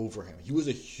go over him. He was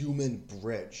a human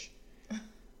bridge.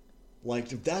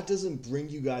 Like, if that doesn't bring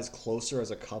you guys closer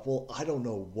as a couple, I don't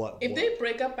know what If would. they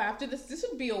break up after this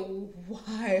would be a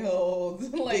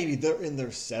wild. Like, Baby, they're in their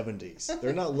 70s.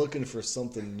 They're not looking for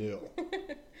something new.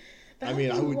 that would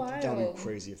be wild. That would be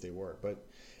crazy if they were.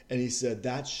 And he said,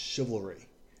 that's chivalry.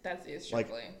 That is Like,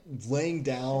 chivalry. laying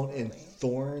down in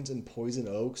thorns and poison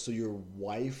oak so your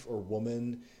wife or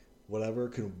woman, whatever,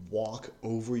 can walk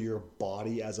over your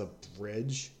body as a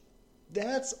bridge.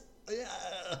 That's...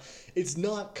 it's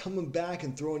not coming back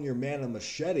and throwing your man a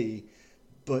machete,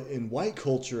 but in white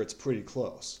culture, it's pretty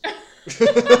close.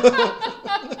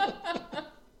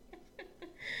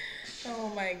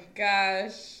 Oh my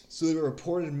gosh. So they were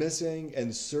reported missing,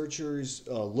 and searchers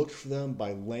looked for them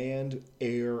by land,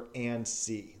 air, and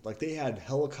sea. Like, they had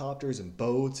helicopters and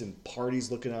boats and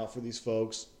parties looking out for these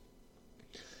folks.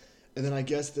 And then I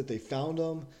guess that they found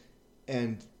them,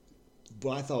 and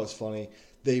what I thought was funny,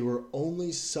 they were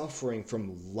only suffering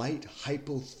from light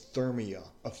hypothermia,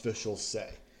 officials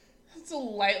say. So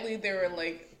lightly they were,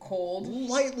 like, cold.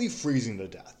 Lightly freezing to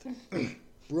death.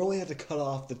 Really had to cut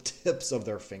off the tips of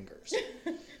their fingers.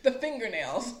 The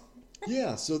fingernails.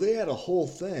 Yeah, so they had a whole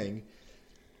thing.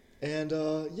 And,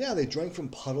 they drank from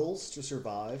puddles to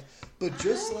survive. But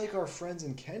just like our friends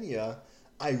in Kenya,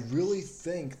 I really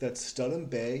think that Stud and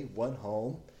Bay went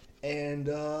home and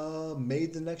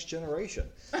made the next generation.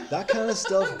 That kind of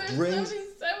stuff brings...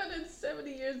 77 and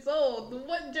 70 years old.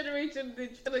 What generation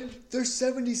did they... They're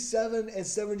 77 and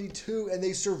 72, and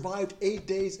they survived 8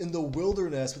 days in the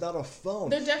wilderness without a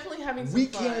phone. They're definitely having some We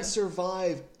fun. can't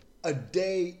survive a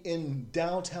day in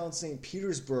downtown St.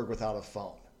 Petersburg without a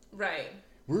phone. Right.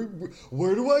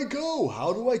 Where do I go?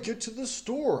 How do I get to the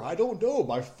store? I don't know.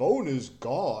 My phone is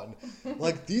gone.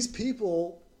 Like, these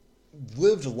people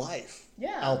lived life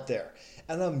out there.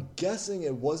 And I'm guessing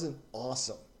it wasn't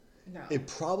awesome. No. It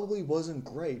probably wasn't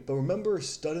great. But remember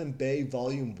Stud and Bay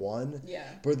Volume 1? Yeah.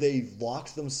 Where they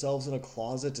locked themselves in a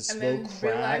closet to smoke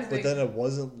crack, but then it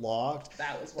wasn't locked.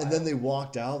 That was wild. And then they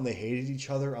walked out and they hated each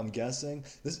other, I'm guessing.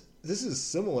 This is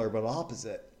similar but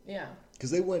opposite. Yeah.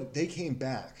 Because they came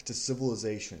back to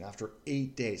civilization after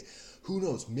 8 days. Who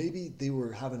knows? Maybe they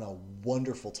were having a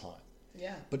wonderful time.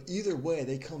 Yeah. But either way,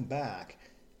 they come back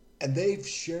and they've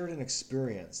shared an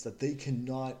experience that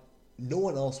no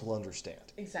one else will understand.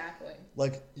 Exactly.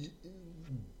 Like,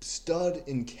 Stud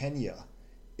in Kenya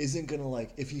isn't going to,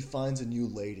 like, if he finds a new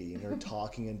lady and they're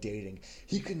talking and dating,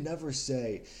 he could never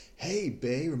say, hey,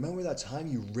 bae, remember that time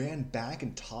you ran back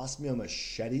and tossed me a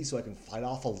machete so I can fight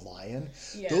off a lion?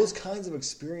 Yeah. Those kinds of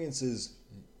experiences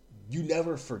you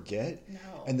never forget.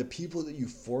 No. And the people that you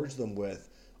forge them with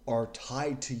are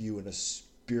tied to you in a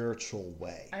spiritual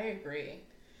way. I agree.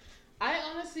 I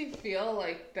honestly feel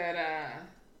like that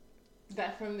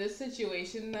from this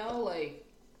situation, though, like,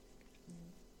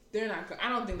 they're not. I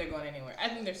don't think they're going anywhere. I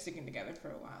think they're sticking together for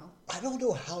a while. I don't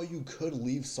know how you could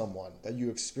leave someone that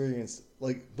you experienced,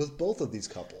 like, with both of these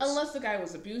couples. Unless the guy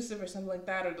was abusive or something like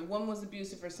that, or the woman was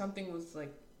abusive or something was,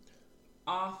 like,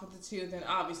 off with the two, then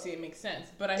obviously it makes sense.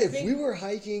 But if we were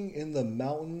hiking in the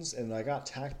mountains and I got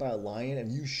attacked by a lion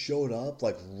and you showed up,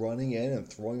 like, running in and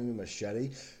throwing me a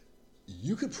machete,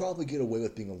 you could probably get away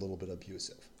with being a little bit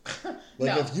abusive.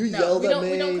 Like, if you yelled at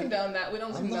me... We don't condone that.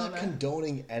 I'm not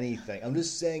condoning anything. I'm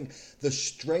just saying the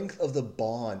strength of the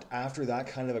bond after that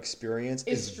kind of experience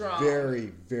is strong.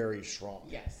 Very, very strong.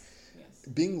 Yes.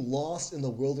 Being lost in the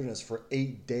wilderness for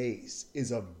 8 days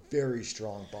is a very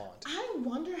strong bond. I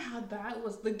wonder how that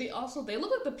was. Like, they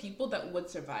look like the people that would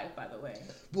survive, by the way.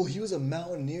 Well, he was a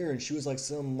mountaineer and she was like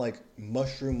some, like,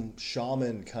 mushroom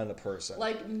shaman kind of person.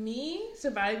 Like, me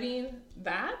surviving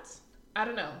that, I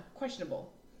don't know,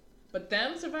 questionable. But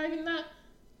them surviving that,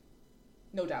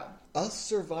 no doubt. Us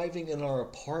surviving in our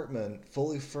apartment,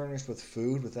 fully furnished with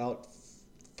food, without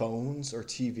phones or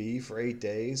TV for 8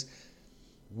 days,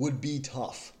 would be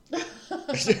tough.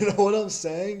 You know what I'm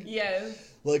saying? Yes.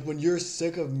 Like, when you're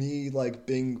sick of me, like,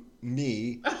 being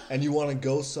me, and you want to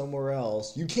go somewhere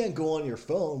else, you can't go on your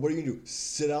phone. What are you going to do?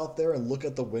 Sit out there and look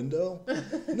at the window?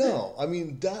 No. I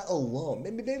mean, that alone.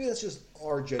 Maybe that's just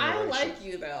our generation. I like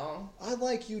you, though. I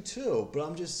like you, too. But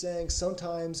I'm just saying,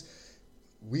 sometimes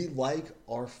we like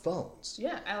our phones.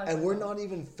 Yeah, I like and we're not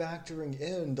even factoring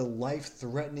in the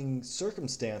life-threatening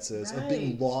circumstances of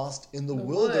being lost in the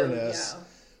wilderness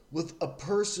with a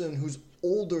person who's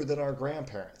older than our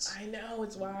grandparents. I know,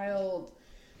 it's wild.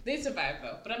 They survived,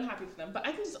 though, but I'm happy for them. But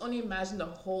I can just only imagine the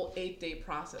whole 8-day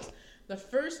process. The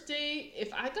first day,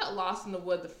 if I got lost in the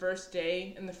wood the first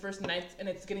day and the first night and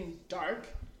it's getting dark,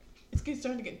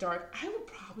 starting to get dark, I would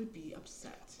probably be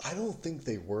upset. I don't think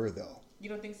they were, though. You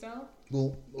don't think so?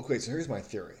 Well, okay, so here's my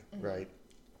theory, right?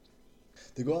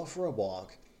 They go out for a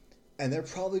walk, and they're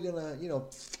probably gonna,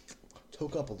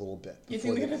 toke up a little bit. You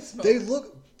think they're gonna smoke? They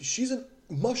look. She's a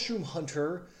mushroom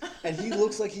hunter, and he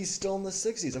looks like he's still in the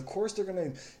 60s. Of course, they're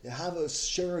gonna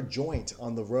share a joint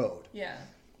on the road. Yeah.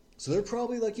 So they're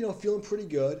probably feeling pretty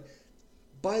good.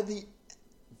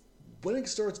 When it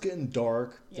starts getting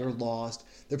dark, they're lost.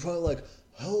 They're probably like,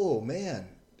 oh man,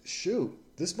 shoot,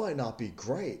 this might not be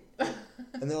great.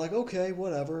 And they're like, okay,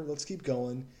 whatever, let's keep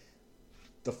going.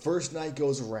 The first night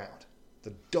goes around.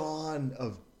 The dawn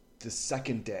of the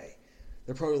second day.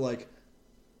 They're probably like,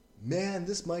 man,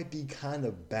 this might be kind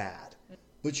of bad.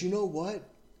 But you know what?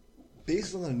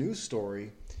 Based on the news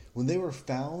story, when they were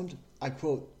found, I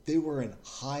quote, they were in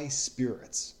high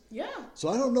spirits. Yeah. So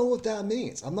I don't know what that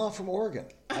means. I'm not from Oregon.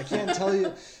 I can't tell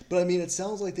you. But I mean, it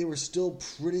sounds like they were still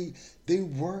they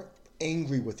weren't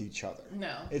angry with each other.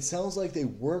 No. It sounds like they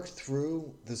worked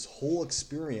through this whole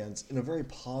experience in a very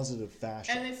positive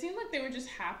fashion. And it seemed like they were just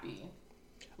happy.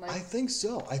 I think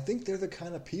so. I think they're the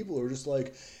kind of people who are just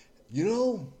like,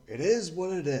 it is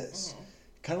what it is. Mm-hmm.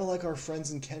 Kind of like our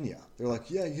friends in Kenya. They're like,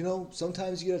 yeah,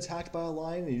 sometimes you get attacked by a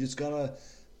lion and you just gotta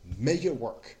make it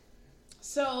work.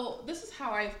 So this is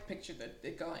how I pictured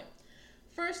it going.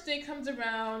 First day comes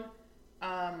around,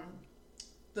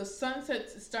 the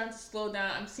sunset's starting to slow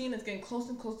down. I'm seeing it's getting close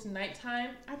and close to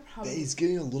nighttime. He's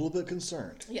getting a little bit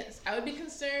concerned. Yes, I would be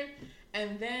concerned,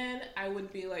 and then I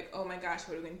would be like, oh my gosh,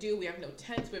 what are we going to do? We have no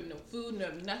tents, we have no food, we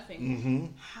have nothing.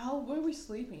 Mm-hmm. Where are we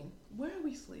sleeping?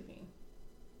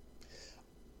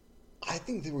 I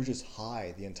think they were just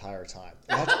high the entire time.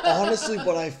 That's honestly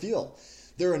what I feel.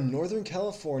 They're in Northern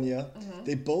California. Mm-hmm.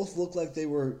 They both look like they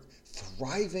were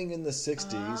thriving in the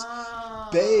 60s. Oh.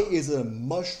 Bay is a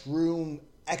mushroom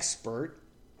expert.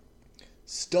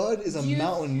 Stud is a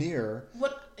mountaineer.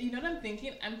 You know what I'm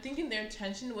thinking? I'm thinking their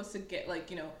intention was to get,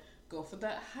 go for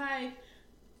that hike,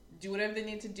 do whatever they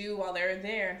need to do while they're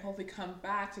there, and hopefully come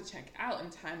back to check out in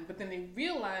time. But then they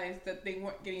realized that they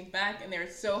weren't getting back, and they were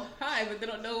so high, but they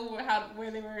don't know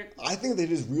where they were. I think they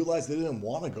just realized they didn't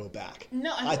want to go back.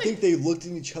 No, I think they looked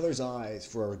in each other's eyes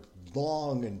for a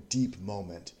long and deep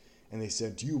moment, and they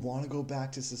said, "Do you want to go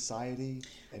back to society?"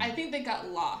 And I think they got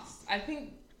lost. I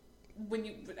think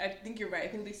you're right. I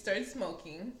think they started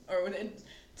smoking,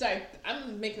 sorry,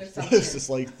 I'm making this sound weird. It's just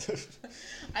like,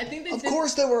 I think of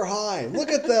course they were high.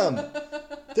 Look at them.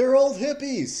 They're old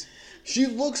hippies. She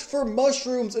looks for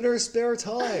mushrooms in her spare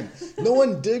time. No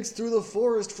one digs through the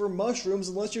forest for mushrooms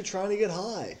unless you're trying to get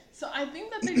high. So I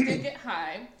think that they did get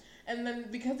high. And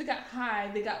then because they got high,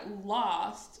 they got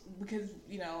lost because,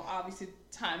 obviously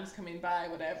time's coming by,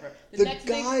 whatever. The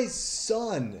guy's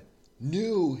son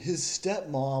knew his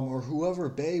stepmom or whoever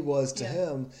Bay was to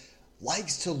him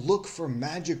likes to look for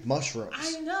magic mushrooms.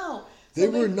 I know. They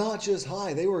were not just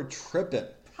high. They were tripping.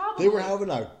 Probably. They were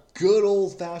having a good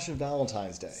old-fashioned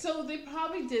Valentine's Day. So they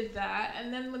probably did that.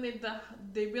 And then when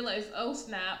they realized, oh,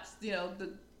 snaps, the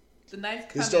night's coming.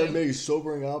 They started maybe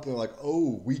sobering up. And they're like,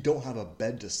 oh, we don't have a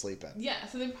bed to sleep in. Yeah,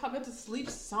 so they probably had to sleep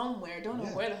somewhere. Don't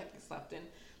know where the heck they slept in.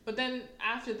 But then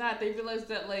after that, they realized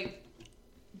that,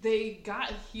 they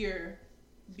got here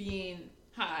being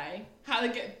high. How to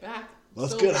get back.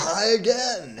 Let's get high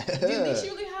again. Do you think she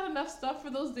really had enough stuff for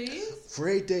those days? For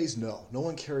 8 days, no. No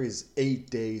one carries 8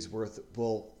 days worth.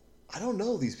 Well, I don't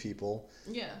know these people.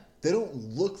 Yeah. They don't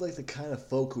look like the kind of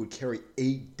folk who would carry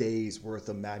 8 days worth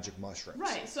of magic mushrooms.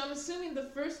 Right. So I'm assuming the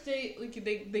first day,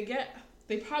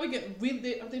 they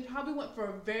probably went for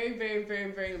a very, very,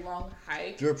 very, very long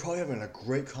hike. They're probably having a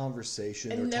great conversation.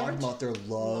 They're talking about their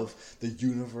love, the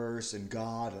universe, and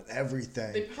God, and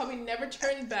everything. They probably never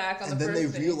turned back on the first day. And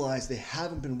then they day. realize they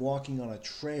haven't been walking on a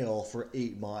trail for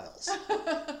 8 miles.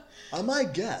 I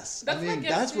might guess.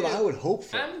 That's what I would hope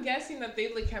for. I'm guessing that they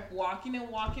kept walking and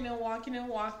walking and walking and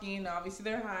walking. Obviously,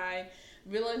 they're high.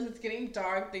 Realize it's getting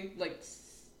dark. They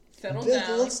settle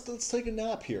down. Let's take a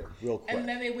nap here real quick. And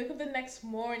then they wake up the next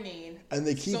morning. And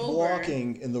they keep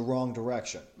walking in the wrong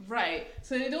direction. Right.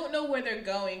 So they don't know where they're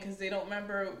going because they don't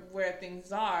remember where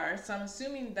things are. So I'm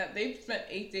assuming that they've spent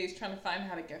 8 days trying to find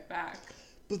how to get back.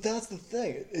 But that's the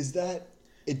thing, is that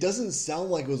it doesn't sound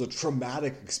like it was a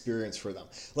traumatic experience for them.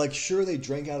 Sure, they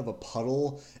drank out of a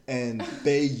puddle and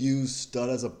Bay used Stud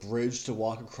as a bridge to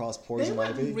walk across poison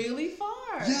ivy. They went really far.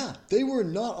 Yeah, they were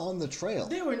not on the trail.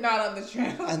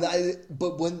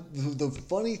 But when the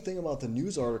funny thing about the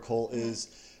news article is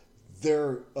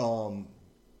their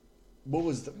what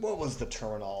was the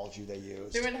terminology they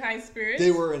used? They were in high spirits. They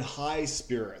were in high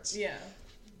spirits. Yeah.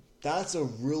 That's a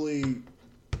really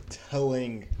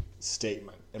telling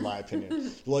statement, in my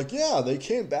opinion. They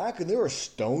came back and they were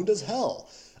stoned as hell.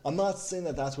 I'm not saying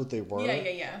that that's what they were.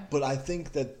 Yeah. But I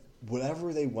think that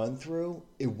whatever they went through,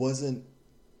 it wasn't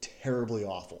terribly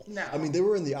awful. No. I mean, they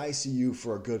were in the ICU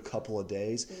for a good couple of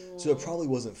days, so it probably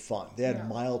wasn't fun. They had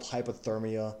No. mild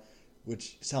hypothermia,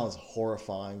 which sounds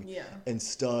horrifying. Yeah. And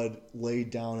Stud laid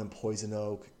down in poison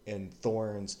oak and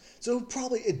thorns. So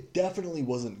it definitely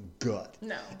wasn't good.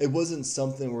 No. It wasn't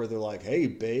something where they're like, hey,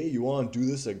 bae, you want to do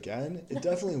this again? It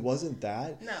definitely wasn't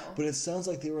that. No. But it sounds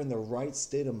like they were in the right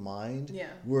state of mind Yeah.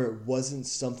 where it wasn't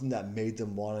something that made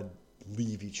them want to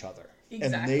leave each other. And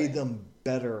Exactly. made them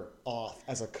better off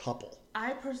as a couple.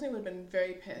 I personally would have been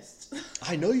very pissed.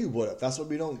 I know you would have. That's why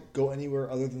we don't go anywhere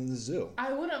other than the zoo.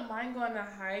 I wouldn't mind going on a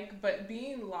hike, but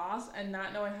being lost and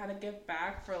not knowing how to get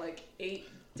back for like 8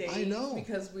 days. I know.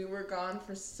 Because we were gone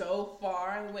for so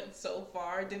far and went so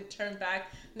far, didn't turn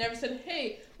back, never said,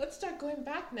 hey, let's start going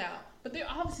back now. But they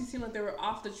obviously seemed like they were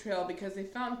off the trail because they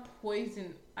found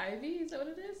poison ivy. Is that what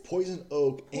it is? Poison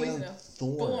oak Poison and oak.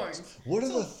 thorns. Thorns. What are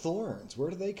the thorns? Where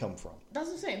do they come from? That's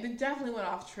what I'm saying. They definitely went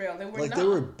off trail. They were Like not. they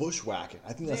were bushwhacking.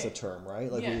 I think that's They- the term,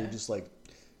 right? Like we yeah. were just like,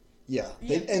 yeah.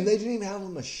 Yeah. And they didn't even have a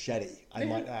machete, I They-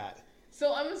 might add.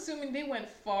 So I'm assuming they went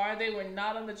far. They were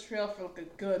not on the trail for like a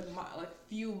good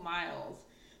few miles.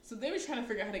 So they were trying to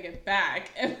figure out how to get back.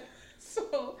 And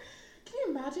so, can you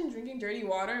imagine drinking dirty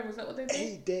water? Was that what they did?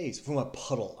 8 days from a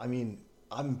puddle. I mean,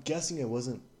 I'm guessing it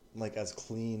wasn't like as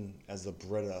clean as the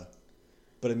Brita,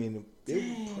 but I mean,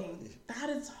 Dang, that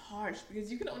is harsh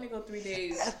because you can only go 3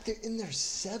 days. in their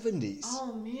 70s.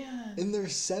 Oh man. In their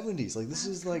 70s. Like this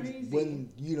That's is like crazy.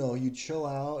 when, you chill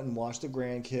out and watch the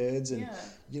grandkids and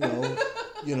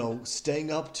Yeah.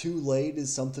 staying up too late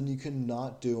is something you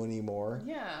cannot do anymore.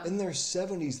 Yeah. In their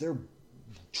 70s, they're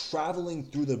traveling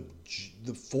through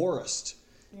the forest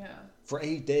Yeah. for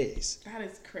 8 days. That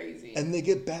is crazy. And they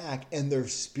get back and their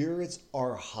spirits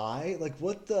are high. Like,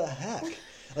 what the heck?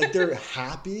 Like, they're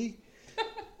happy?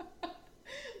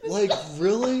 Like,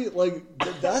 really? Like,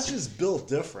 that's just built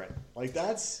different. Like,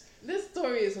 that's... This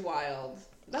story is wild.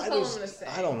 That's all I'm gonna say.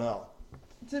 I don't know.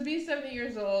 To be 70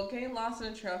 years old, getting lost in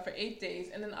a trail for 8 days,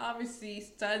 and then obviously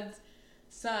Stud's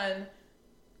son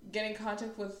getting in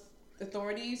contact with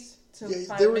authorities to Yeah,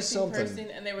 find there a was missing something. person,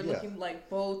 and they were Yeah. looking like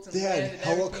boats and They had land and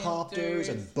everything. helicopters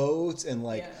and There's- boats and,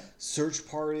 like, Yeah. search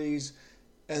parties.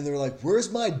 And they're like,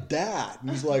 where's my dad? And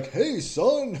he's like, hey,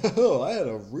 son, I had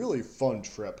a really fun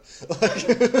trip.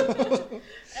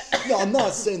 No, I'm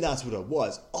not saying that's what it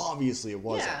was. Obviously, it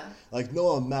wasn't. Yeah. Like, no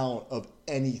amount of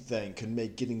anything can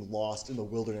make getting lost in the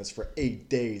wilderness for 8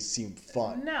 days seem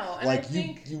fun. No, and like, I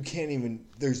think- you can't even,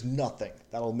 there's nothing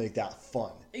that'll make that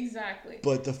fun. Exactly.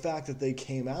 But the fact that they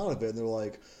came out of it and they're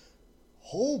like,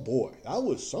 oh boy, that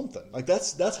was something. Like,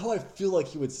 that's how I feel like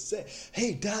he would say,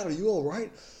 hey, Dad, are you all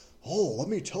right? Oh, let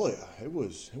me tell you, it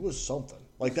was something.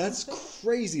 Like, that's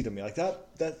crazy to me. Like,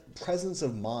 that presence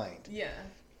of mind. Yeah.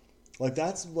 Like,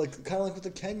 that's like kind of like with the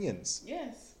Kenyans.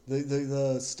 Yes.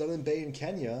 The Stud and Bay in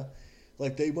Kenya,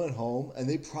 like, they went home and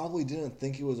they probably didn't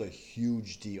think it was a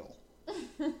huge deal.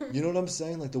 You know what I'm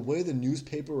saying? Like, the way the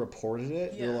newspaper reported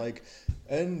it, they're Yeah. like,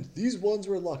 and these ones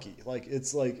were lucky. Like,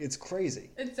 it's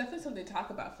crazy. It's definitely something to talk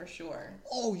about for sure.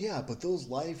 Oh, yeah, but those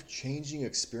life-changing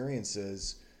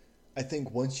experiences, I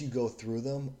think once you go through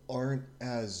them, aren't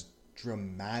as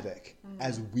dramatic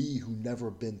as we who never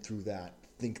been through that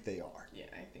think they are. Yeah,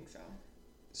 I think so.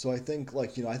 So I think,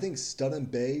 like, I think Stud and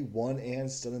Bay 1 and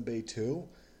Stud and Bay 2,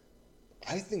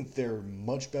 I think they're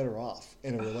much better off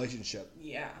in a relationship.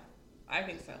 Yeah, I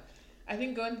think so. I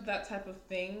think going to that type of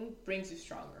thing brings you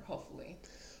stronger, hopefully.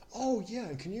 Oh, yeah,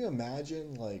 and can you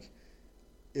imagine, like,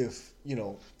 if,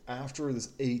 after this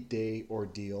 8-day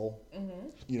ordeal,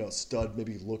 Stud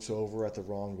maybe looks over at the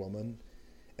wrong woman,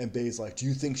 and Bay's like, do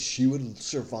you think she would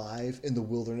survive in the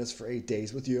wilderness for 8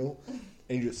 days with you? And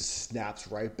he just snaps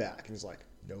right back, and he's like,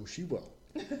 no, she won't.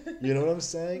 You know what I'm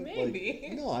saying? Maybe.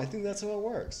 Like, no, I think that's how it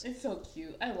works. It's so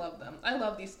cute. I love them. I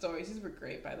love these stories. These were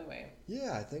great, by the way.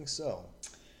 Yeah, I think so.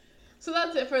 So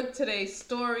that's it for today's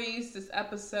stories, this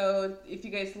episode. If you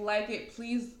guys like it,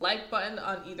 please like button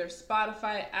on either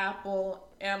Spotify, Apple,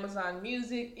 Amazon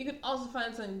Music. You can also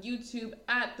find us on YouTube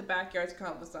at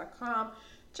thebackyardsconvos.com.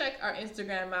 Check our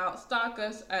Instagram out. Stalk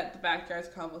us at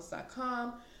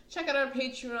thebackyardsconvos.com. Check out our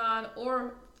Patreon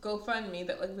or GoFundMe,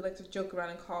 that we like to joke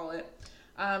around and call it.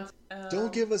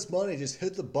 Don't give us money, just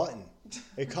hit the button.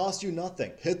 It costs you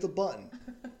nothing. Hit the button.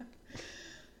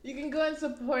 You can go and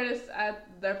support us at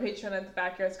our Patreon at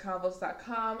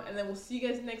thebackyardsconvos.com. And then we'll see you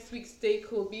guys next week. Stay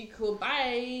cool, be cool.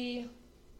 Bye.